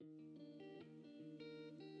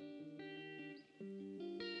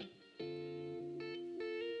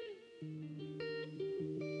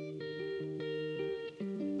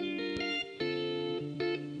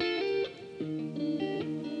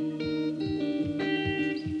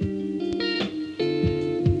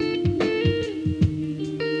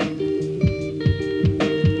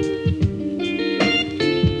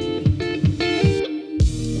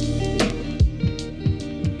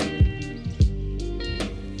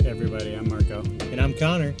everybody. I'm Marco. And I'm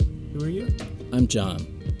Connor. Who are you? I'm John.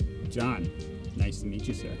 John. Nice to meet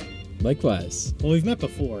you, sir. Likewise. Well, we've met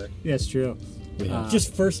before. Yeah, it's true. We have.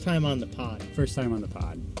 Just first time on the pod. First time on the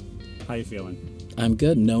pod. How you feeling? I'm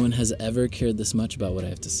good. No one has ever cared this much about what I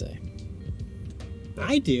have to say.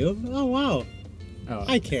 I do. Oh, wow. Oh,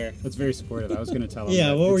 I care. That's very supportive. I was going to tell him Yeah,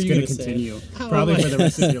 that what were it's you going gonna to say? continue. How Probably am I- for the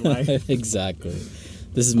rest of your life. Exactly.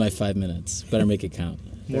 This is my 5 minutes. Better make it count.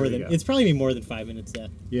 More we than go. it's probably been more than 5 minutes though.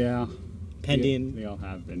 Yeah. Pending They all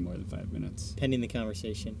have been more than 5 minutes. pending the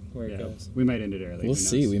conversation where it Yeah. goes. We might end it early. We'll Who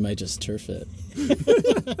see. knows? We might just turf it.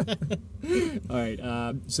 All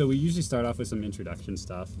right. So we usually start off with some introduction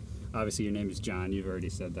stuff. Obviously, your name is John. You've already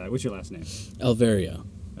said that. What's your last name? Alvario.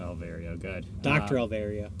 Alvario. Good. Dr.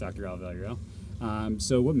 Alvario. Dr. Alvario.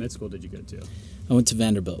 So what mid school did you go to? I went to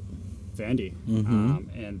Vanderbilt. Vandy. Mhm.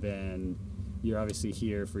 And then you're obviously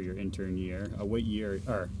here for your intern year. What year,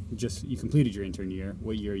 or just you completed your intern year.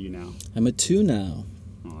 What year are you now? I'm a 2 now.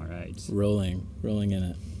 All right. Rolling in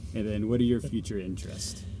it. And then what are your future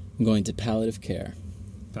interests? I'm going to palliative care.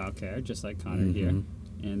 Pal care, just like Connor here. Mhm.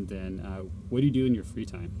 And then what do you do in your free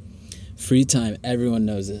time? Free time, everyone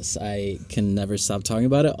knows this. I can never stop talking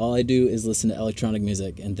about it. All I do is listen to electronic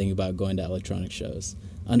music and think about going to electronic shows.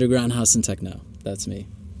 Underground, house, and techno. That's me.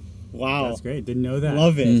 Wow. That's great. Didn't know that.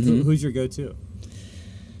 Love it. Who's your go-to?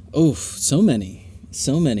 Oh, so many.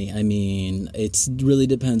 I mean, it really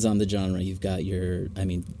depends on the genre. You've got your,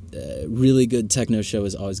 really good techno show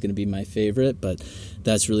is always going to be my favorite, but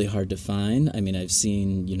that's really hard to find. I mean, I've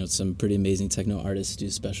seen, some pretty amazing techno artists do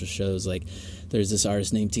special shows. Like, there's this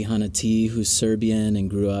artist named Tihana T, who's Serbian and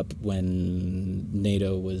grew up when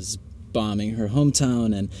NATO was bombing her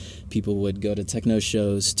hometown, and people would go to techno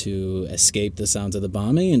shows to escape the sounds of the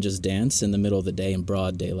bombing and just dance in the middle of the day in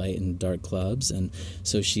broad daylight in dark clubs. And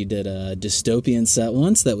so she did a dystopian set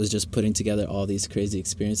once that was just putting together all these crazy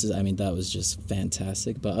experiences. I mean, that was just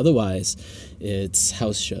fantastic. But otherwise, it's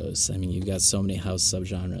house shows. I mean, you've got so many house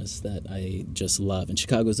subgenres that I just love. And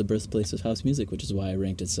Chicago is the birthplace of house music, which is why I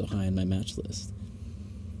ranked it so high on my match list.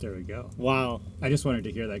 There we go. Wow. I just wanted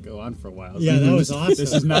to hear that go on for a while. Yeah, that was This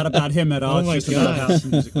is awesome. not about him at all. Oh It's my just about gosh. house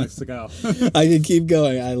music. Let's go. I could keep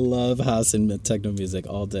going. I love house and techno music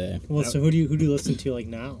all day. Well, so who do you listen to like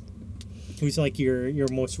now? Who's like your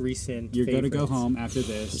most recent You're going to go favorites? home after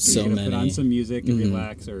this. So You're gonna put many. on some music and Mhm.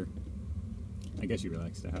 relax, or I guess you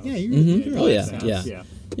relax the house. Yeah, you Mhm. you're Oh, right. yeah. Yeah.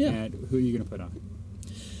 Yeah. And who are you going to put on?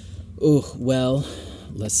 Oh, well,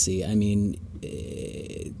 let's see. I mean,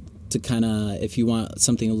 to kind of, if you want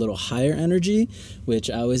something a little higher energy, which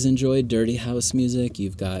I always enjoy, dirty house music,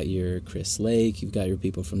 you've got your Chris Lake, you've got your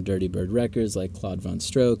people from Dirty Bird Records like Claude Von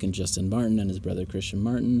Stroke and Justin Martin and his brother Christian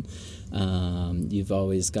Martin. You've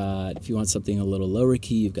always got, if you want something a little lower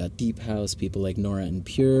key, you've got deep house, people like Nora and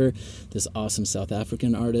Pure, this awesome South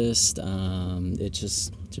African artist. It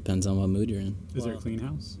just depends on what mood you're in. Is there a Wow. clean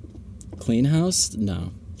house? Clean house?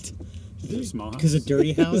 No. Is there a small house? Because a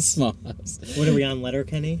dirty house. Small house. What are we on,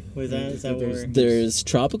 Letterkenny? Was that is that There's- where? There's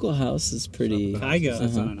Tropical House is pretty... Kygo.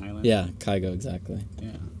 That's Uh-huh. on an island. Yeah, Kygo, exactly. Yeah.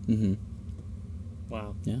 Hmm.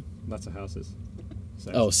 Wow. Lots of houses.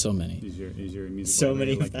 So Oh, so many. Is your music So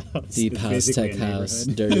library, many like, of those. Deep It's house, basically tech a house,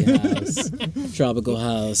 neighborhood. dirty house, tropical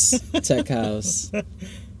house, tech house.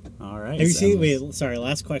 All right. Have you It's seen? endless. Wait, sorry.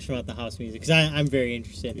 Last question about the house music because I'm very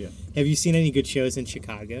interested. Yeah. Have you seen any good shows in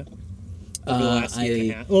Chicago over the last year and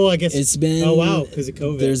a half? Oh, I guess It's been... Oh wow, because of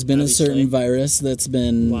COVID. There's been obviously. a certain virus that's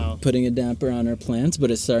been Wow. putting a damper on our plans, but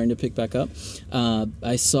it's starting to pick back up.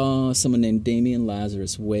 I saw someone named Damian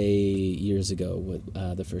Lazarus way years ago,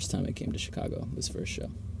 the first time I came to Chicago, his first show.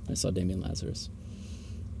 I saw Damian Lazarus.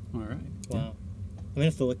 All right. Wow. I'm gonna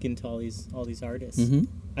have to look into all these artists. Hmm.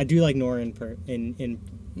 I do like Nora in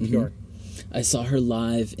Pure. I saw her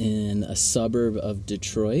live in a suburb of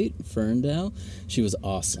Detroit, Ferndale. She was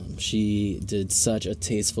awesome. She did such a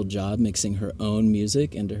tasteful job mixing her own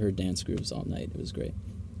music into her dance grooves all night. It was great.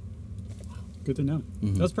 Good to know.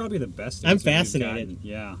 Mhm. That was probably the best. I'm answer we've fascinated. gotten.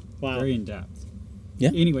 Yeah. Wow. Very in depth. Yeah,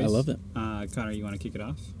 Anyways, I love it. Connor, you want to kick it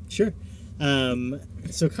off? Sure.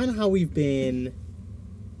 So kind of how we've been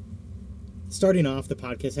starting off the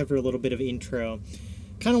podcast after a little bit of intro.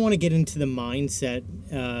 Kind of want to get into the mindset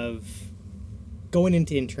of going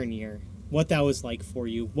into intern year. What that was like for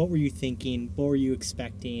you. What were you thinking? What were you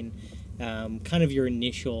expecting? Kind of your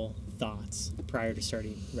initial thoughts prior to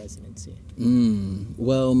starting residency.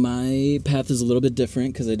 Well, my path is a little bit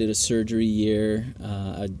different because I did a surgery year,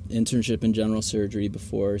 an internship in general surgery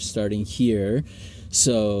before starting here.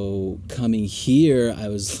 So coming here, I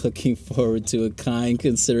was looking forward to a kind,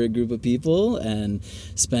 considerate group of people and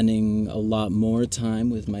spending a lot more time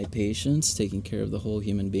with my patients, taking care of the whole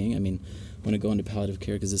human being. I mean, want to go into palliative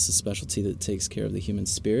care because it's a specialty that takes care of the human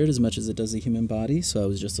spirit as much as it does the human body. So I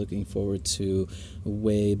was just looking forward to a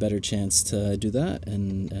way better chance to do that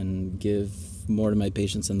and give more to my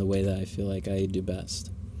patients in the way that I feel like I do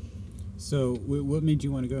best. So, what made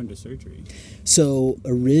you want to go into surgery? So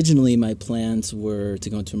originally my plans were to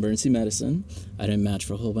go into emergency medicine. I didn't match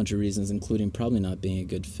for a whole bunch of reasons, including probably not being a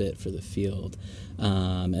good fit for the field.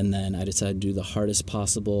 And then I decided to do the hardest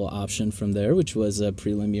possible option from there, which was a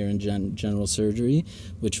prelim year in general surgery,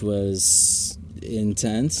 which was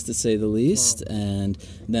intense to say the least. Wow. And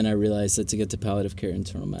then I realized that to get to palliative care,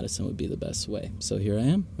 internal medicine would be the best way. So here I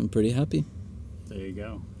am. I'm pretty happy. There you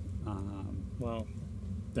go. Wow.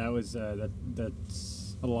 That was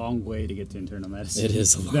that's a long way to get to internal medicine. It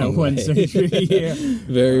is a long that one way. surgery. Yeah.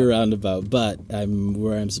 Very roundabout, but I'm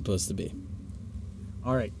where I'm supposed to be.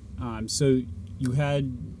 All right. So you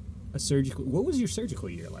had a surgical. What was your surgical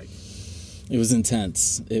year like? It was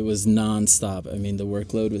intense. It was nonstop. I mean, the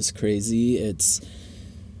workload was crazy.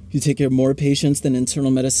 You take care of more patients than internal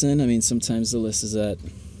medicine. I mean, sometimes the list is at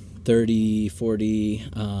 30, 40.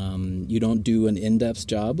 You don't do an in-depth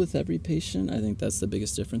job with every patient. I think that's the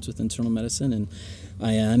biggest difference with internal medicine.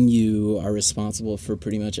 And you are responsible for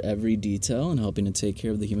pretty much every detail and helping to take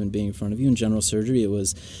care of the human being in front of you. In general surgery, it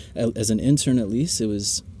was, as an intern at least, it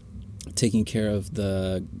was taking care of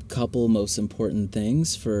the couple most important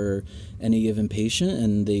things for any given patient,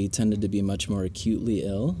 and they tended to be much more acutely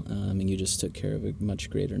ill, and you just took care of a much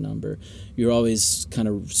greater number. You're always kind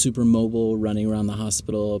of super mobile, running around the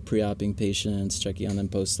hospital, pre-oping patients, checking on them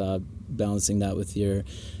post-op, balancing that with your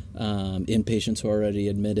inpatients who are already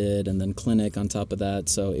admitted, and then clinic on top of that.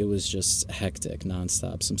 So it was just hectic,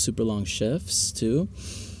 nonstop. Some super long shifts too.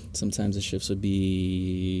 Sometimes the shifts would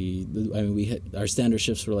be, I mean, our standard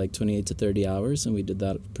shifts were like 28 to 30 hours, and we did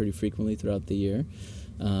that pretty frequently throughout the year.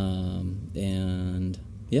 And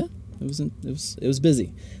yeah, it was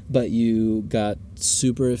busy, but you got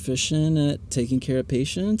super efficient at taking care of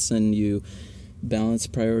patients, and you balance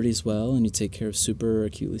priorities well, and you take care of super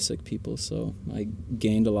acutely sick people. So I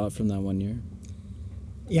gained a lot from that 1 year.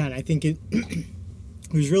 Yeah, and I think it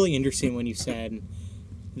was really interesting when you said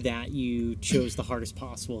that you chose the hardest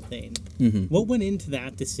possible thing. Mm-hmm. What went into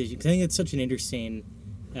that decision? Because I think it's such an interesting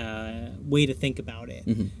way to think about it.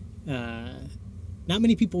 Mm-hmm. Not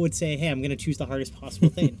many people would say, hey, I'm going to choose the hardest possible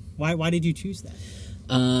thing. Why did you choose that?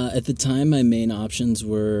 At the time, my main options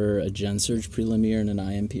were a Gen Surg prelim year and an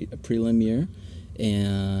IMP prelim year.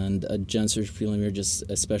 And a Gen Surg prelim year, just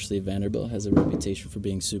especially Vanderbilt, has a reputation for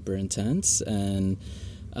being super intense and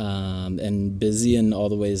busy in all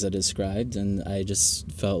the ways I described, and I just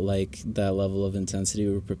felt like that level of intensity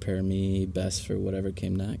would prepare me best for whatever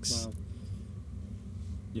came next. Wow,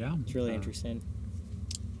 Yeah. it's really interesting.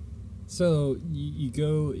 So you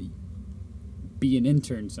go be an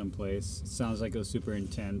intern someplace. Sounds like it was super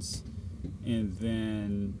intense. And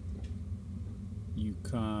then you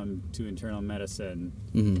come to internal medicine,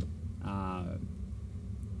 Mm-hmm.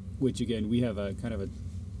 which again, we have a kind of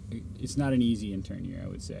it's not an easy intern year, I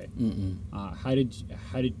would say. Mm-mm.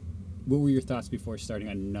 What were your thoughts before starting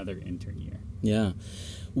another intern year? Yeah.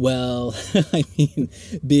 Well, I mean,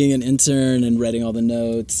 being an intern and writing all the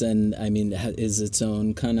notes, and I mean, is its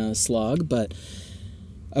own kind of slog, but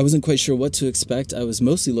I wasn't quite sure what to expect. I was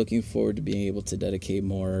mostly looking forward to being able to dedicate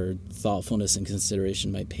more thoughtfulness and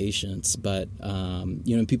consideration to my patients. But,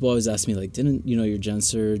 people always ask me, like, didn't, your Gen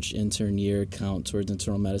Surg intern year count towards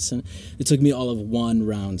internal medicine? It took me all of 1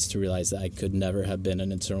 round to realize that I could never have been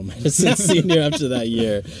an internal medicine senior after that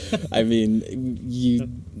year. I mean, you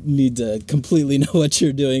need to completely know what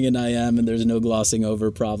you're doing in IM, and there's no glossing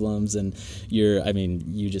over problems, and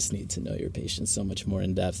you just need to know your patients so much more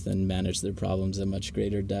in depth and manage their problems at much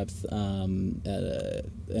greater depth and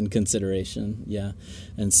consideration. Yeah.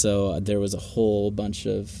 And so there was a whole bunch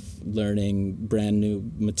of learning brand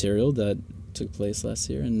new material that took place last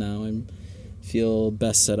year, and now I feel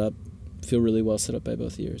really well set up by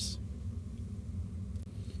both years.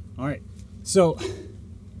 All right. So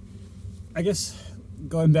I guess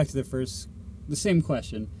going back to the same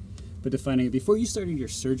question, but defining it, before you started your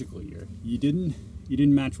surgical year, you didn't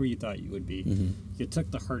match where you thought you would be. Mm-hmm. You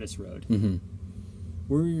took the hardest road. Mm-hmm.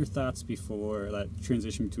 What were your thoughts before that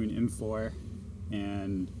transition between M4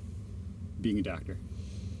 and being a doctor?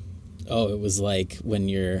 Oh, it was like when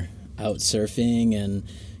you're out surfing and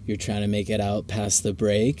you're trying to make it out past the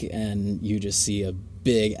break, and you just see a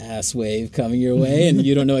big ass wave coming your way, and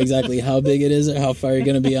you don't know exactly how big it is or how far you're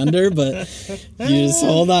going to be under, but you just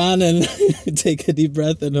hold on and take a deep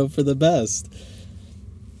breath and hope for the best.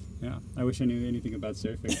 Yeah, I wish I knew anything about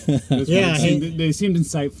surfing. Yeah, they seemed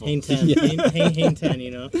insightful. Hang 10, Yeah. hang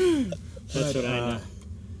 10, That's what I know.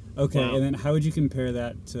 Okay, Wow. and then how would you compare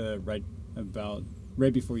that to right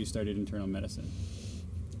before you started internal medicine?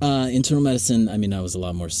 Internal medicine, I mean, I was a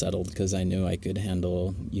lot more settled because I knew I could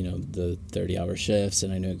handle, the 30-hour shifts,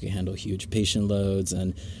 and I knew I could handle huge patient loads.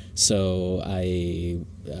 And so I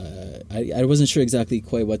wasn't sure exactly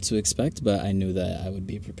quite what to expect, but I knew that I would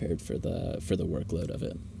be prepared for the workload of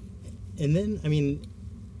it. And then, I mean,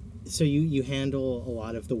 so you handle a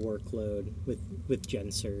lot of the workload with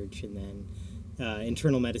Gen Surge, and then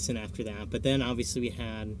internal medicine after that. But then obviously we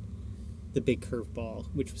had the big curveball,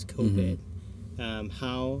 which was COVID.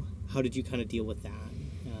 How did you kind of deal with that?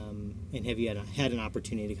 And have you had an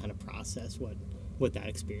opportunity to kind of process what that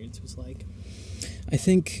experience was like? I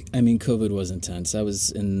think, COVID was intense. I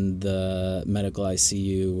was in the medical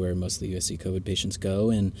ICU where most of the USC COVID patients go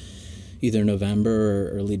in either November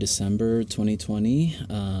or early December 2020,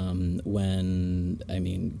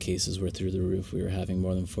 when, cases were through the roof. We were having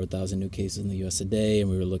more than 4,000 new cases in the U.S. a day, and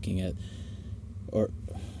we were looking at,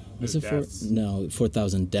 was it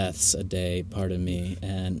 4,000 deaths a day, pardon me,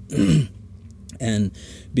 and and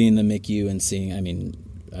being in the MICU and seeing,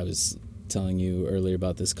 I was telling you earlier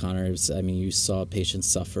about this, Connor. You saw patients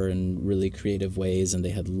suffer in really creative ways, and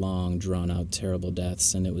they had long, drawn-out, terrible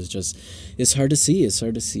deaths, and it's hard to see. It's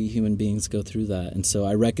hard to see human beings go through that. And so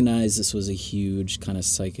I recognized this was a huge kind of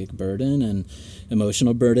psychic burden and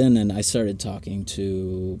emotional burden, and I started talking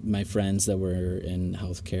to my friends that were in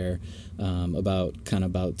healthcare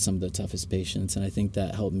about some of the toughest patients, and I think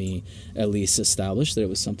that helped me at least establish that it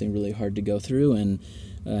was something really hard to go through, and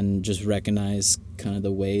just recognize kind of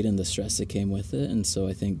the weight and the stress that came with it. And so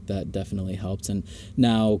I think that definitely helped. And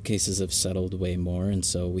now cases have settled way more, and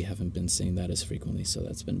so we haven't been seeing that as frequently, so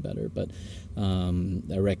that's been better. But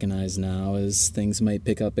I recognize now as things might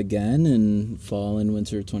pick up again in fall and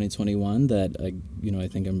winter 2021 that I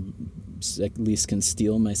think I'm at least can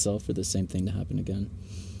steel myself for the same thing to happen again.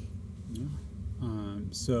 Yeah.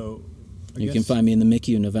 So you can find me in the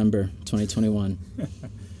MICU in November 2021.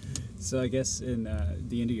 So I guess in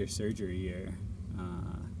the end of your surgery year,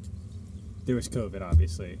 there was COVID,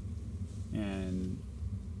 obviously. And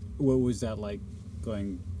what was that like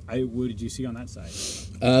going? What did you see on that side?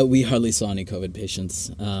 We hardly saw any COVID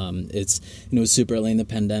patients. It was super early in the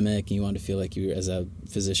pandemic, and you wanted to feel like you, as a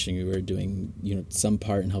physician, you were doing some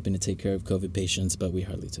part in helping to take care of COVID patients, but we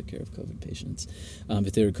hardly took care of COVID patients.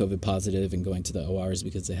 If they were COVID positive and going to the ORs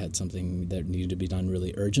because they had something that needed to be done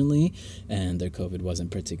really urgently, and their COVID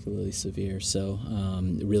wasn't particularly severe. So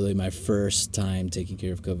really, my first time taking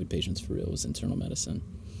care of COVID patients for real was internal medicine.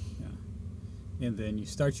 Yeah, and then you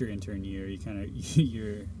start your intern year. You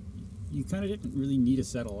kind of didn't really need a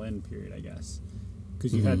settle-in period, I guess,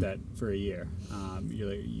 because you had that for a year.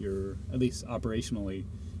 You're at least operationally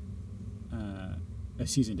a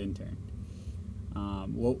seasoned intern.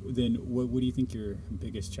 What do you think your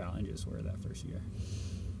biggest challenges were that first year?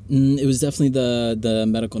 It was definitely the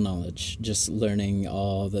medical knowledge, just learning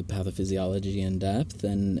all the pathophysiology in depth,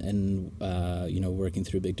 and working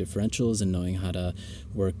through big differentials and knowing how to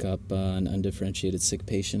work up an undifferentiated sick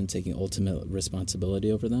patient and taking ultimate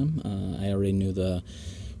responsibility over them. I already knew the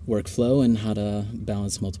workflow and how to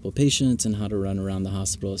balance multiple patients and how to run around the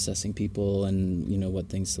hospital assessing people, and what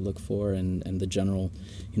things to look for, and the general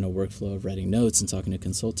workflow of writing notes and talking to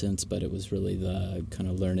consultants. But it was really the kind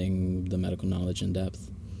of learning the medical knowledge in depth.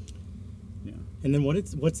 And then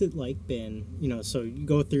what's it like been, so you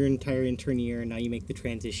go through your entire intern year and now you make the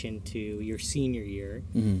transition to your senior year.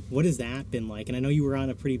 What has that been like? And I know you were on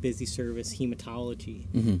a pretty busy service, hematology.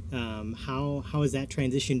 How has that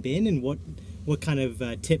transition been, and what kind of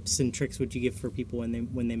tips and tricks would you give for people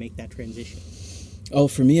when they make that transition? Oh,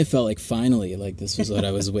 for me, it felt like finally, like this was what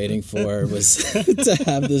I was waiting for, was to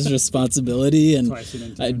have this responsibility. And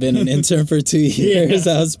I'd been an intern for 2 years.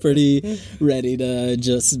 I was pretty ready to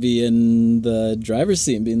just be in the driver's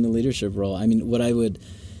seat and be in the leadership role. What I would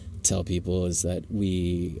tell people is that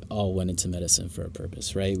we all went into medicine for a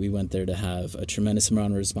purpose, right? We went there to have a tremendous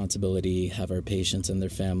amount of responsibility, have our patients and their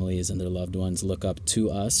families and their loved ones look up to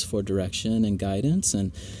us for direction and guidance,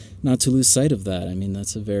 and not to lose sight of that.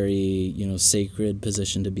 That's a very, sacred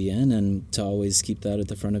position to be in, and to always keep that at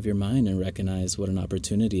the front of your mind and recognize what an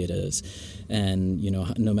opportunity it is. And,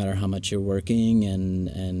 no matter how much you're working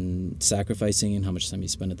and sacrificing and how much time you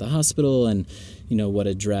spend at the hospital, and, what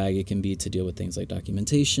a drag it can be to deal with things like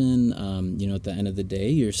documentation, at the end of the day,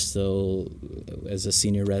 you're still, as a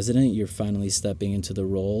senior resident, you're finally stepping into the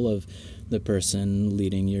role of the person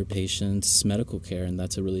leading your patient's medical care, and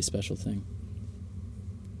that's a really special thing.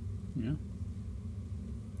 Yeah.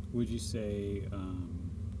 Would you say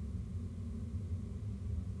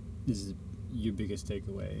this is your biggest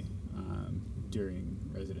takeaway during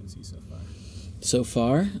residency so far? So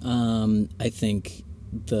far, I think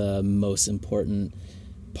the most important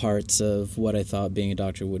parts of what I thought being a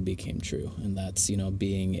doctor would be came true, and that's, you know,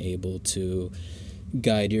 being able to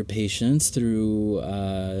guide your patients through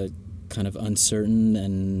kind of uncertain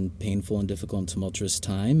and painful and difficult and tumultuous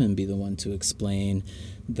time, and be the one to explain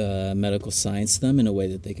the medical science to them in a way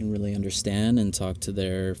that they can really understand and talk to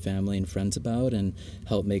their family and friends about, and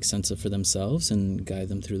help make sense of for themselves and guide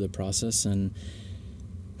them through the process and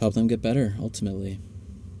help them get better ultimately.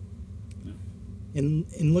 And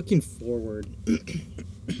looking forward,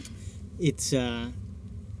 it's you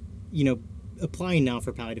know, applying now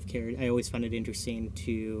for palliative care, I always find it interesting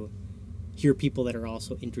to hear people that are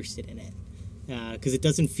also interested in it, because it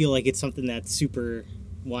doesn't feel like it's something that's super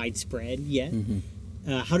widespread yet.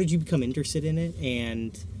 How did you become interested in it,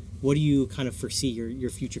 and what do you kind of foresee your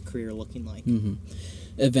future career looking like?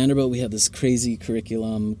 At Vanderbilt, we had this crazy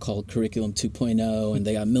curriculum called Curriculum 2.0, and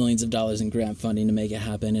they got millions of dollars in grant funding to make it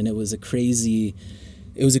happen, and it was a crazy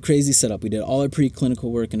setup. We did all our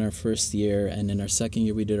preclinical work in our first year, and in our second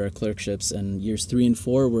year we did our clerkships, and years 3 and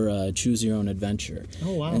 4 were choose your own adventure.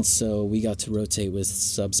 Oh, wow. And so we got to rotate with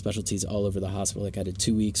subspecialties all over the hospital. Like I did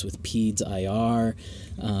 2 weeks with peds IR.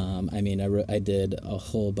 I did a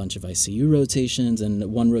whole bunch of ICU rotations, and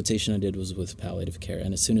one rotation I did was with palliative care.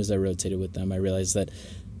 And as soon as I rotated with them, I realized that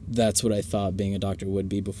that's what I thought being a doctor would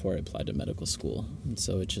be before I applied to medical school. And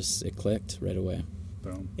so it clicked right away.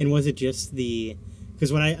 Boom. And was it just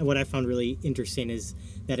because what I found really interesting is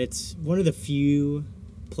that it's one of the few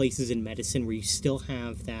places in medicine where you still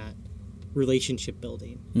have that relationship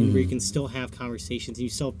building, and where you can still have conversations and you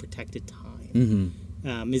still have protected time.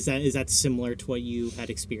 Is that similar to what you had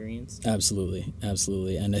experienced? Absolutely.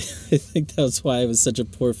 And I think that's why I was such a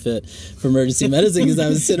poor fit for emergency medicine, because I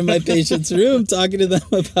was sitting in my patient's room talking to them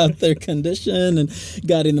about their condition and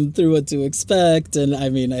guiding them through what to expect. And I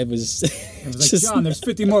was I was like, John, there's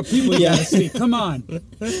 50 more people you gotta see. Come on.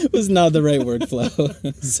 It was not the right workflow.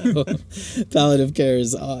 So palliative care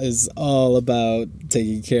is all about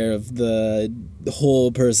taking care of the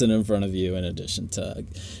whole person in front of you, in addition to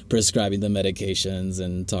prescribing the medications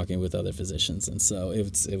and talking with other physicians. And so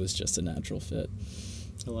it was just a natural fit.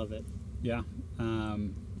 I love it. Yeah.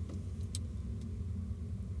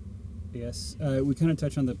 Yes. We kind of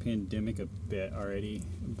touched on the pandemic a bit already,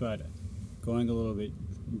 but going a little bit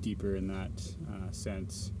deeper in that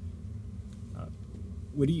sense,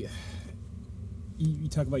 what do you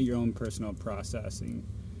talk about your own personal processing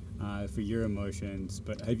for your emotions,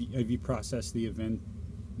 but have you processed the event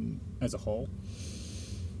as a whole?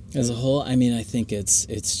 As a whole, I think it's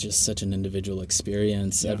just such an individual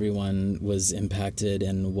experience. Yeah. Everyone was impacted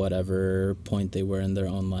in whatever point they were in their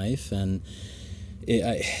own life, and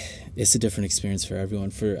it's a different experience for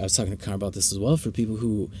everyone. I was talking to Connor about this as well. For people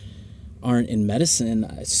who aren't in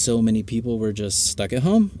medicine, so many people were just stuck at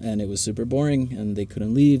home, and it was super boring, and they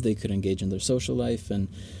couldn't leave, they couldn't engage in their social life. And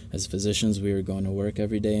as physicians, we were going to work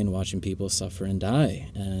every day and watching people suffer and die.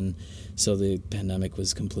 And so the pandemic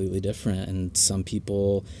was completely different. And some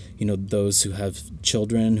people, those who have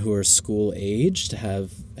children who are school aged,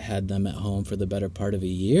 have had them at home for the better part of a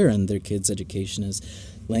year, and their kids' education is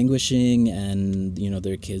languishing, and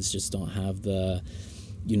their kids just don't have the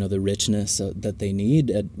richness that they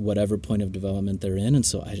need at whatever point of development they're in. And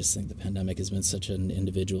so I just think the pandemic has been such an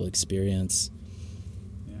individual experience.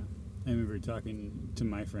 Yeah. I remember talking to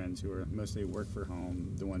my friends who were mostly work for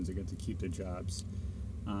home, the ones that get to keep their jobs,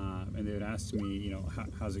 and they would ask me,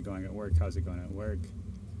 how's it going at work? How's it going at work?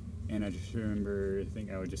 And I just remember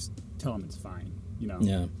I would just tell them it's fine,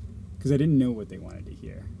 Yeah. Because I didn't know what they wanted to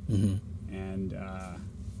hear. Mm-hmm. And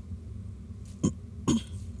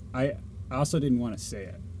I also didn't want to say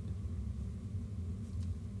it.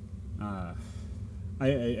 I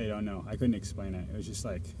don't know. I couldn't explain it. It was just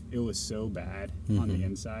like, it was so bad on the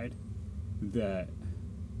inside that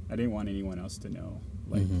I didn't want anyone else to know,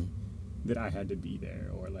 that I had to be there,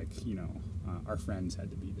 or our friends had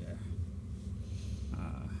to be there.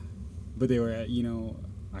 But they were at,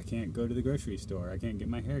 I can't go to the grocery store. I can't get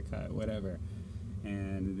my hair cut, whatever.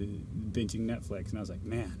 And binging Netflix. And I was like,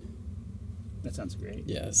 man, that sounds great.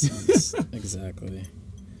 Yes, exactly.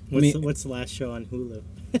 What's the last show on Hulu?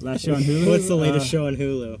 Last show on Hulu? What's the latest show on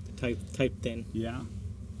Hulu? Type in. Yeah.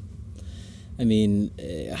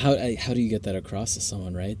 How do you get that across to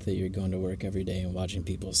someone, right? That you're going to work every day and watching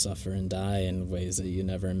people suffer and die in ways that you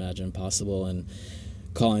never imagined possible, and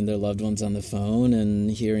calling their loved ones on the phone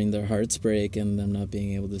and hearing their hearts break and them not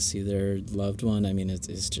being able to see their loved one.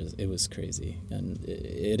 It was crazy. And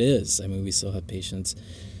it is. We still have patients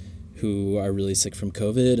who are really sick from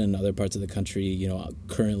COVID, and other parts of the country, you know,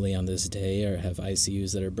 currently on this day have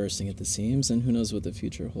ICUs that are bursting at the seams, and who knows what the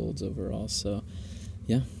future holds overall. So,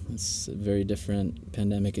 yeah, it's a very different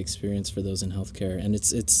pandemic experience for those in healthcare, and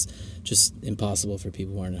it's just impossible for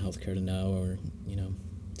people who aren't in healthcare to know, or, you know,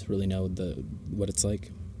 to really know what it's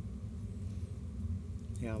like.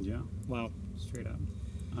 Yeah. Yeah, Wow. straight up.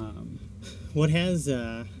 What has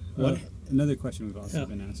Another question we've also Oh.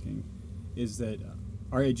 been asking is that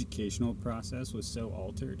our educational process was so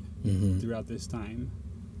altered Mm-hmm. throughout this time.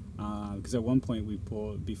 Because at one point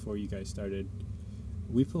before you guys started,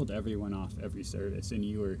 we pulled everyone off every service, and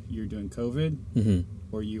you were doing COVID, Mm-hmm.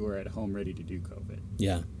 or you were at home ready to do COVID.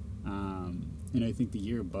 Yeah. And I think the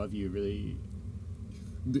year above you really,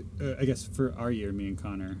 I guess for our year, me and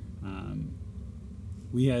Connor,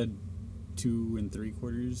 we had 2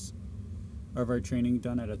 3/4 of our training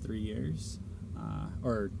done out of 3 years,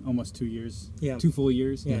 or almost 2 years, Yeah. 2 full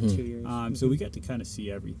years. Yeah, Mhm. 2 years. So we got to kind of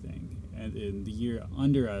see everything, and the year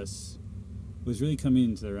under us was really coming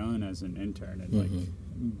into their own as an intern and like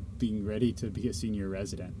being ready to be a senior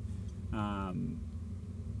resident. And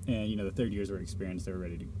you know, the third years were experienced; they were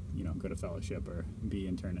ready to, you know, go to fellowship or be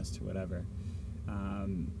internist or whatever.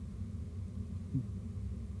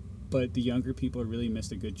 But the younger people really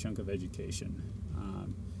missed a good chunk of education.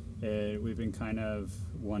 And we've been kind of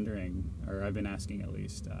wondering, or I've been asking at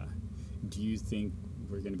least, do you think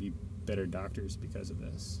we're going to be better doctors because of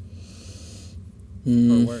this?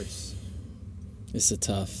 Or worse? That's a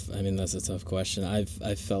tough question.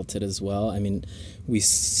 I've felt it as well. I mean,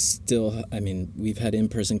 we've had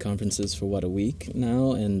in-person conferences for a week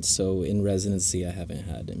now, and so in residency I haven't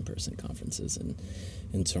had in-person conferences in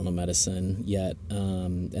internal medicine yet.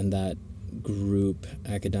 And that group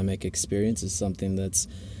academic experience is something that's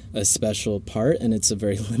a special part, and it's a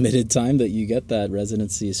very limited time that you get that.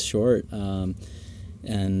 Residency is short.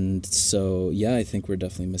 And so, yeah, I think we're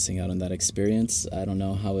definitely missing out on that experience. I don't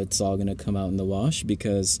know how it's all going to come out in the wash,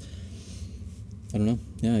 because I don't know.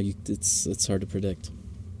 Yeah, it's hard to predict.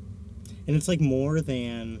 And it's like more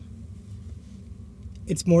than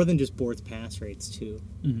just boards pass rates too,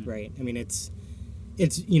 right? I mean, it's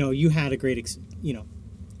you know, you had a great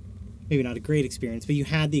maybe not a great experience, but you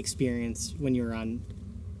had the experience when you were on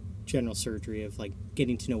general surgery of like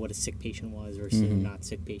getting to know what a sick patient was versus a not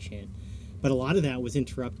sick patient. But a lot of that was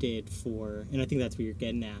interrupted and I think that's what you're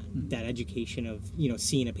getting at, that education of, you know,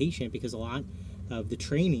 seeing a patient, because a lot of the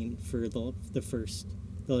training for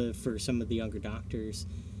for some of the younger doctors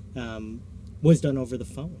was done over the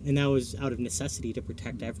phone, and that was out of necessity to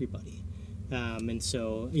protect everybody. And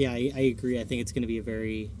so, yeah, I agree. I think it's going to be a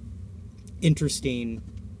very interesting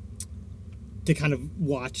to kind of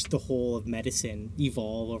watch the whole of medicine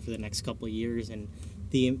evolve over the next couple of years, and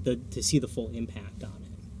to see the full impact on it.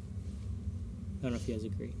 I don't know if you guys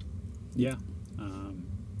agree. Yeah.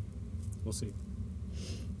 We'll see.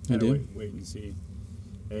 I do. Wait and see.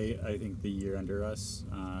 I think the year under us,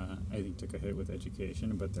 I think took a hit with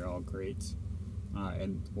education, but they're all great,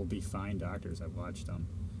 and will be fine doctors. I've watched them.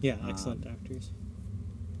 Yeah, excellent doctors.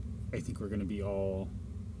 I think we're going to be all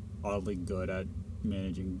oddly good at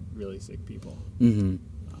managing really sick people. Mm-hmm.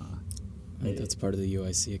 I think that's part of the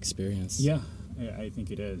UIC experience. Yeah, I think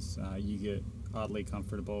it is. You get oddly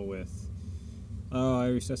comfortable with, oh, I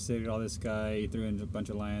resuscitated all this guy, he threw in a bunch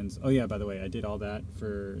of lions. Oh yeah, by the way, I did all that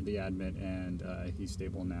for the admit, and he's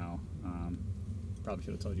stable now. Probably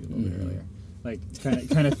should have told you a little bit earlier. Like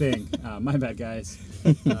kind of thing. My bad, guys.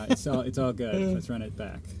 It's all good. Let's run it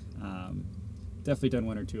back. Definitely done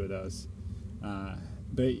 1 or 2 of those,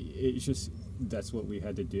 but it's just that's what we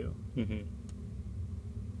had to do. Mm-hmm.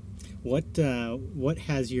 What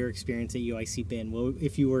has your experience at UIC been? Well,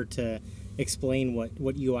 if you were to explain what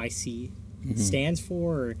UIC stands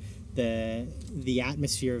for, or the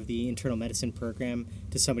atmosphere of the internal medicine program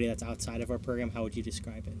to somebody that's outside of our program, how would you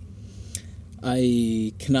describe it?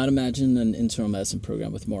 I cannot imagine an internal medicine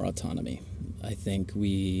program with more autonomy. I think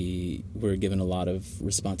we were given a lot of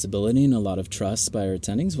responsibility and a lot of trust by our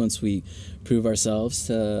attendings once we prove ourselves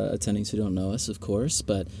to attendings who don't know us, of course.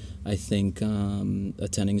 But I think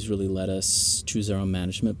attendings really let us choose our own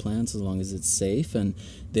management plans as long as it's safe. And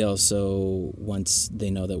they also, once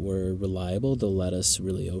they know that we're reliable, they'll let us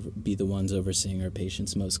really be the ones overseeing our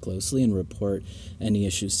patients most closely and report any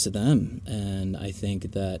issues to them. And I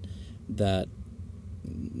think that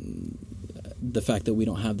the fact that we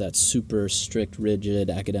don't have that super strict,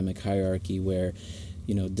 rigid academic hierarchy where,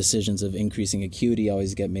 you know, decisions of increasing acuity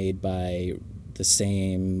always get made by the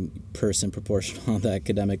same person proportional on the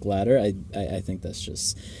academic ladder, I think that's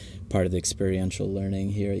just part of the experiential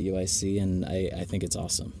learning here at UIC, and I think it's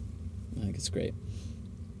awesome. I think it's great.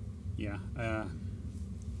 Yeah.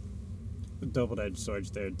 double-edged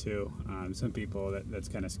swords there too. Some people that's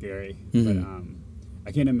kind of scary, Mhm. but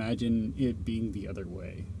I can't imagine it being the other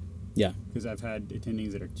way. Yeah. Because I've had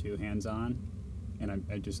attendings that are too hands-on, and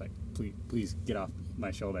I'm just like, please get off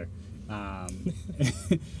my shoulder. I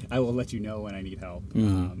will let you know when I need help.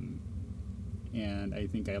 Mhm. And I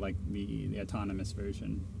think I like the autonomous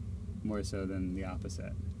version more so than the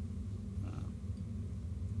opposite.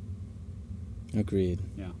 Agreed.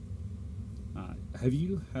 Yeah. Have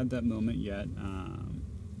you had that moment yet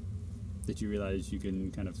that you realize you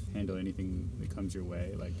can kind of handle anything that comes your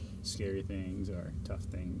way, like scary things or tough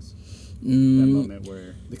things? That moment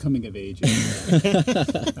where the coming of age is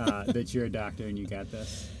that you're a doctor and you got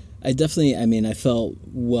this? I definitely, I felt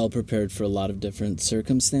well prepared for a lot of different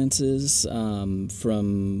circumstances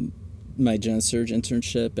from my gen surg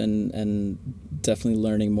internship and definitely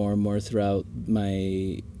learning more and more throughout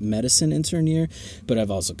my medicine intern year. But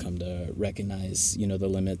I've also come to recognize, the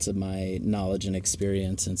limits of my knowledge and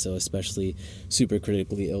experience. And so especially super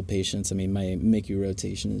critically ill patients. My MICU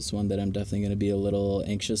rotation is one that I'm definitely going to be a little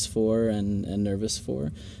anxious for and nervous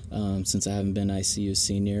for since I haven't been ICU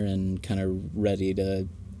senior and kind of ready to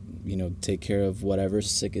take care of whatever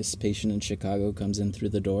sickest patient in Chicago comes in through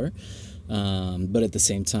the door. But at the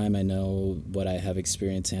same time, I know what I have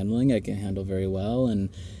experience handling, I can handle very well, and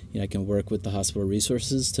I can work with the hospital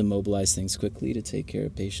resources to mobilize things quickly to take care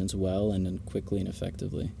of patients well and quickly and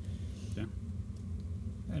effectively. Yeah.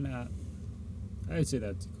 And I would say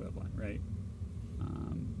that's equivalent, right?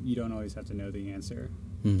 You don't always have to know the answer,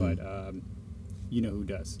 Mhm. but you know who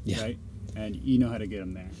does, Yeah. right? And you know how to get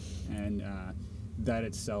them there. And that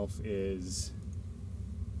itself is,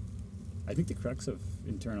 I think, the crux of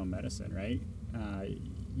internal medicine, right?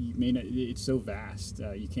 You may not, it's so vast,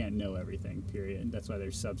 you can't know everything, period. That's why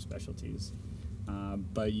there's subspecialties.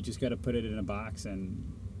 But you just got to put it in a box and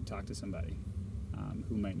talk to somebody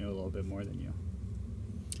who might know a little bit more than you.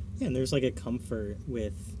 Yeah, and there's like a comfort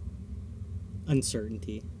with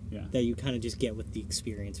uncertainty Yeah. that you kind of just get with the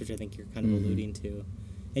experience, which I think you're kind of Mhm. alluding to.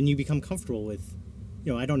 And you become comfortable with,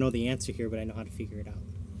 I don't know the answer here, but I know how to figure it out.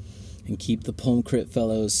 And keep the Palm Crit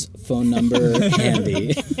Fellows phone number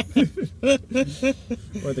handy.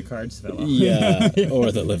 Or the cards fellow. Yeah,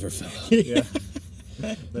 or the liver fellow. Yeah.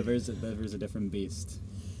 Liver's a different beast.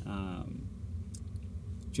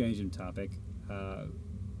 Changing topic.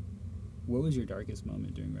 What was your darkest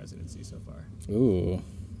moment during residency so far? Ooh,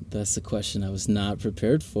 that's the question I was not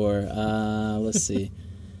prepared for. Let's see.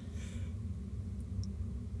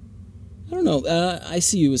 I don't know.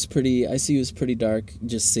 ICU was pretty dark.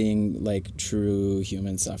 Just seeing like true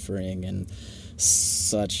human suffering and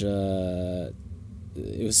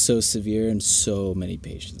it was so severe and so many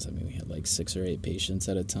patients. We had like 6 or 8 patients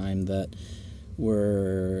at a time that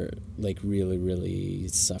were like really, really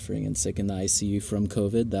suffering and sick in the ICU from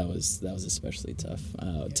COVID. That was especially tough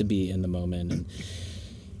to be in the moment and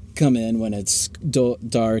come in when it's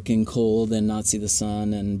dark and cold and not see the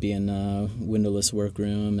sun and be in a windowless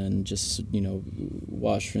workroom and just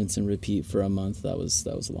wash, rinse, and repeat for a month. That was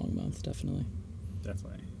a long month, definitely.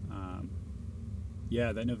 Definitely.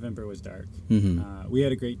 Yeah, that November was dark. Mm-hmm. We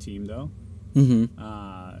had a great team though. Mm-hmm.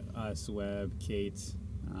 Us, Webb, Kate.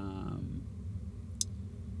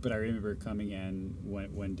 But I remember coming in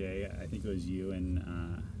one day. I think it was you and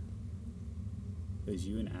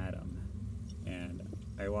Adam, and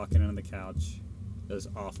I walk in on the couch. It was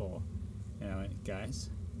awful, and I went, guys,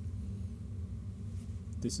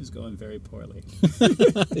 this is going very poorly.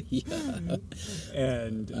 Yeah,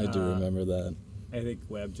 And I do remember that. I think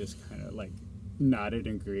Webb just kind of like nodded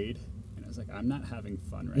and agreed, and I was like, I'm not having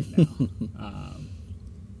fun right now.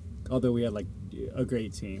 Although we had like a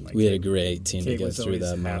great team. Like We had a great team to Kate get was through always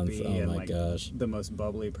that month. happy Oh and, my like, gosh. the most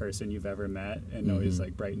bubbly person you've ever met, and always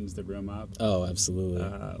like brightens the room up. Oh, absolutely.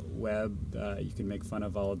 Webb, you can make fun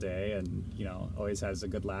of all day, and always has a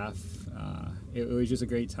good laugh. It was just a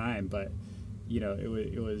great time, but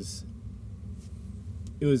it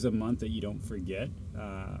was a month that you don't forget.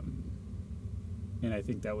 And I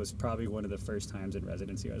think that was probably one of the first times in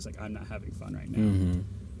residency I was like, I'm not having fun right now. Mm-hmm.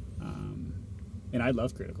 And I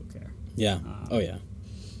love critical care. Yeah. Oh yeah.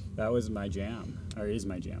 That was my jam, or is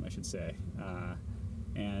my jam, I should say.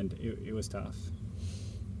 And it was tough.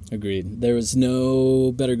 Agreed. There was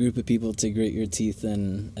no better group of people to grit your teeth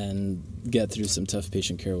and get through some tough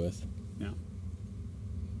patient care with. Yeah.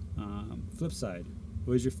 Flip side,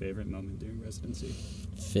 what was your favorite moment during residency?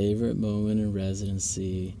 Favorite moment in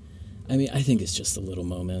residency? I think it's just the little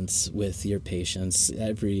moments with your patients.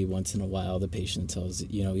 Every once in a while, the patient tells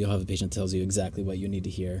you'll have a patient tells you exactly what you need to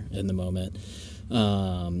hear in the moment.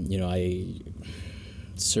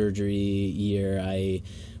 surgery year, I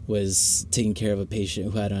was taking care of a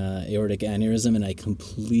patient who had an aortic aneurysm, and I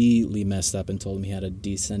completely messed up and told him he had a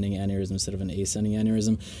descending aneurysm instead of an ascending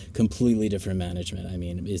aneurysm. Completely different management. I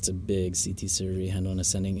mean, it's a big CT surgery, handle an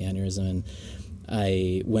ascending aneurysm, and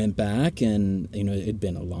I went back, and it'd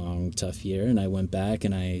been a long, tough year, and I went back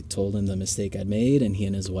and I told him the mistake I'd made, and he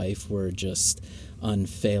and his wife were just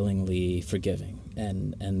unfailingly forgiving,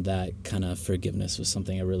 and that kind of forgiveness was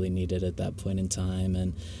something I really needed at that point in time.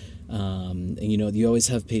 And you always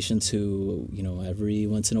have patients who, every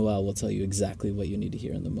once in a while will tell you exactly what you need to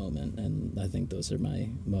hear in the moment, and I think those are my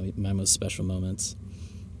most special moments.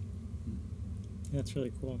 That's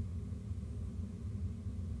really cool.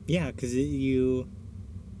 Yeah, because you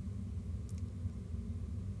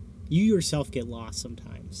yourself get lost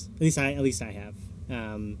sometimes. At least I have,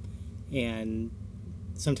 and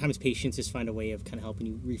sometimes patients just find a way of kind of helping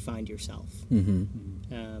you refine yourself.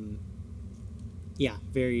 Mm-hmm. Yeah,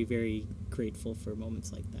 very, very grateful for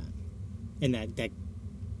moments like that, and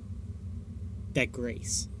that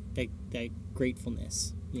grace, that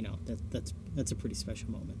gratefulness. That's a pretty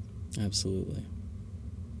special moment. Absolutely.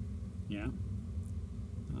 Yeah.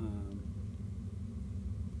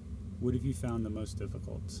 What have you found the most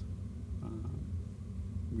difficult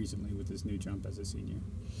recently with this new jump as a senior?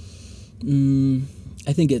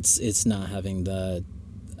 I think it's not having the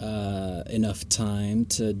enough time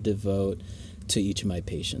to devote to each of my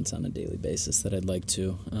patients on a daily basis that I'd like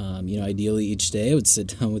to. Ideally each day I would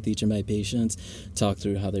sit down with each of my patients, talk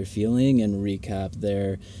through how they're feeling, and recap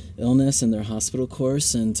their illness and their hospital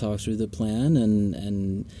course, and talk through the plan,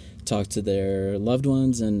 and talk to their loved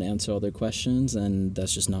ones and answer all their questions. And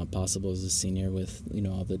that's just not possible as a senior with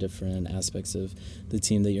all the different aspects of the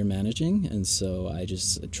team that you're managing. And so I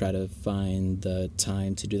just try to find the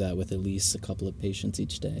time to do that with at least a couple of patients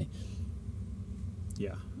each day.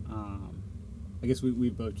 Yeah. I guess we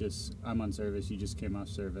both I'm on service, you just came off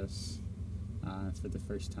service for the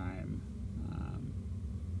first time.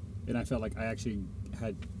 And I felt like I actually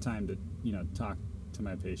had time to, talk to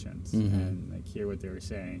my patients Mm-hmm. and hear what they were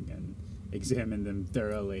saying and examine them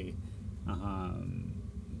thoroughly.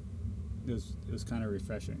 It was kind of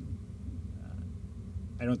refreshing.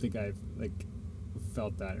 I don't think I've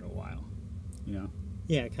felt that in a while,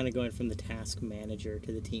 Yeah, kind of going from the task manager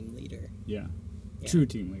to the team leader. Yeah. Yeah. True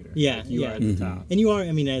team leader. Yeah, You yeah. are at the Mm-hmm. top. And you are,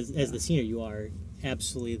 as the senior, you are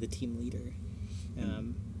absolutely the team leader.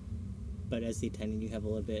 But as the attendant, you have a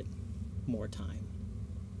little bit more time.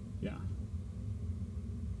 Yeah.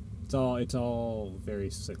 It's all very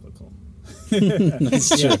cyclical. That's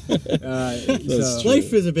true. So true.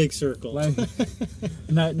 Life is a big circle.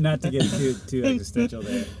 not to get too existential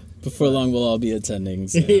there. Before long, we'll all be attending.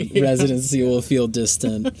 So residency will feel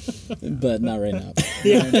distant, but not right now.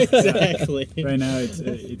 Yeah, exactly. Right now,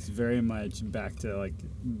 it's very much back to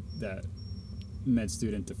that med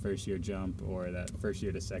student to first year jump, or that first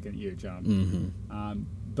year to second year jump. Mm-hmm.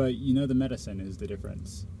 But the medicine is the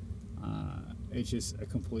difference. It's just a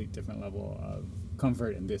complete different level of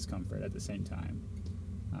comfort and discomfort at the same time.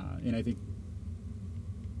 And I think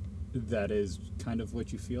that is kind of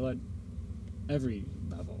what you feel at every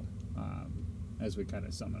level, as we kind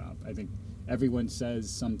of sum it up. I think everyone says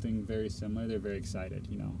something very similar. They're very excited,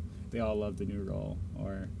 They all love the new role,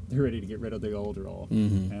 or they're ready to get rid of the old role.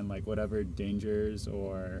 Mm-hmm. And whatever dangers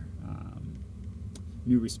or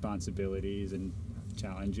new responsibilities and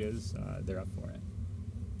challenges, they're up for it.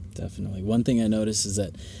 Definitely. One thing I noticed is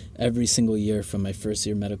that every single year from my first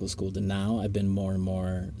year of medical school to now, I've been more and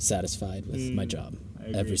more satisfied with my job. I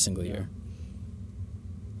agree. Every single year.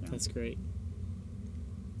 Yeah. That's great.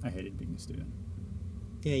 I hated being a student.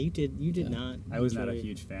 Yeah, you did. You did Yeah. not. I was not a enjoy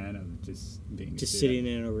huge fan of just being just a student.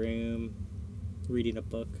 sitting in a room, reading a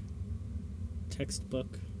book,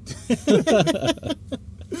 textbook. You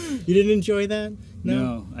didn't enjoy that?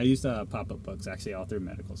 No, I used pop-up books actually all through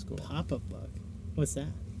medical school. Pop-up book. What's that?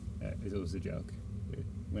 It was a joke. It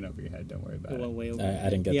went over your head. Don't worry about It went it. way over. I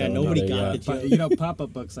didn't get Yeah, that one nobody either, got yeah. the joke.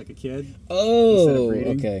 Pop-up books like a kid. Instead Oh, of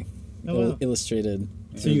reading. okay. Oh, wow. Illustrated.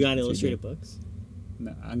 So you got Yeah. illustrated books?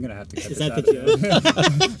 No, I'm gonna have to cut Is this that out.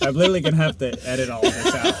 the I'm literally gonna have to edit all of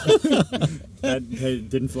this out. That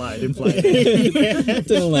didn't fly. Didn't fly.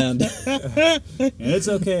 Didn't land. And it's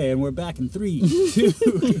okay. And we're back in 3, 2.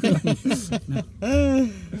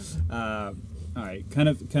 All right. Kind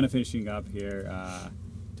of finishing up here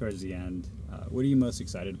towards the end. What are you most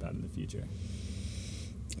excited about in the future?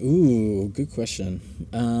 Ooh, good question.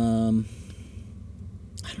 I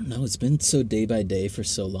don't know. It's been so day by day for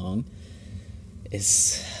so long. I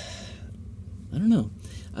don't know.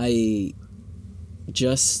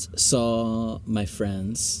 just saw my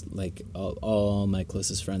friends, like all my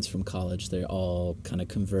closest friends from college. They all kind of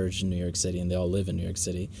converged in New York City, and they all live in New York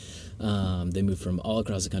City. They moved from all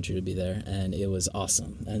across the country to be there, and it was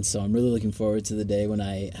awesome. And so I'm really looking forward to the day when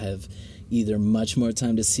I have either much more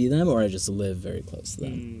time to see them, or I just live very close to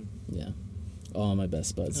them. Yeah, all my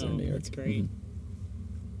best buds are in New York. That's great.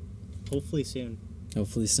 Hopefully soon.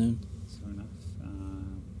 Hopefully soon. So enough.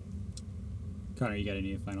 Connor, you got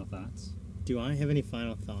any final thoughts? Do I have any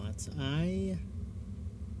final thoughts? I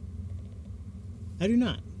do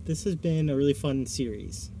not. This has been a really fun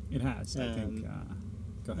series. It has. I think.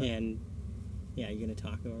 Go ahead. And yeah, you're gonna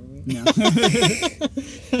talk over me. No.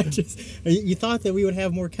 You thought that we would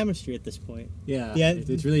have more chemistry at this point. Yeah. Yeah.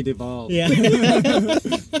 It's really devolved. Yeah.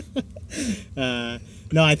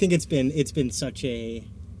 No, I think it's been such a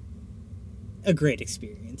great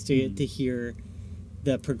experience to hear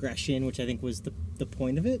the progression, which I think was the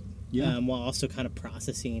point of it. Yeah. While also kind of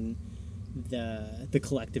processing the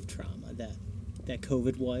collective trauma that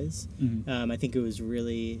COVID was. I think it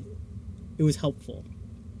was helpful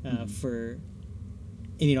for,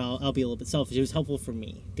 and I'll be a little bit selfish. It was helpful for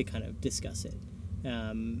me to kind of discuss it,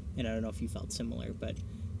 and I don't know if you felt similar, but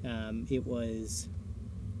it was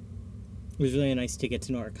really nice to get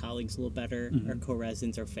to know our colleagues a little better, our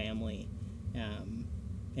co-residents, our family,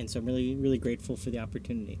 and so I'm really, really grateful for the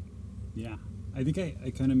opportunity. Yeah, I think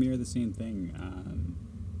I kind of mirror the same thing.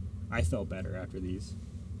 I felt better after these.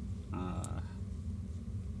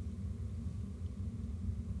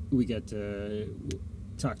 We get to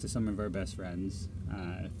talk to some of our best friends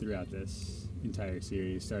throughout this entire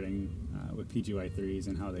series, starting with PGY3s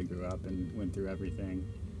and how they grew up and went through everything.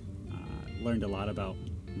 Learned a lot about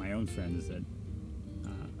my own friends that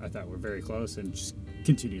I thought were very close, and just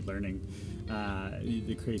continued learning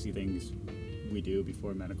the crazy things we do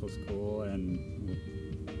before medical school, and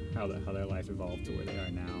how their life evolved to where they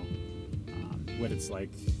are now. What it's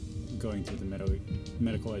like going through the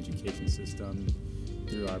medical education system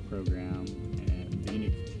through our program, and the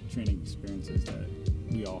unique training experiences that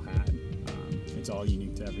we all had. It's all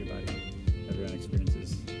unique to everybody. Everyone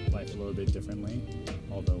experiences life a little bit differently,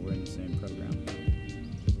 although we're in the same program.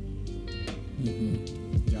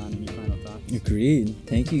 John, any final thoughts? Agreed.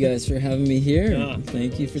 Thank you guys for having me here. Yeah.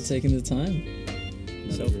 Thank you for taking the time.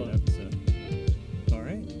 So fun. All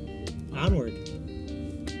right. Onward.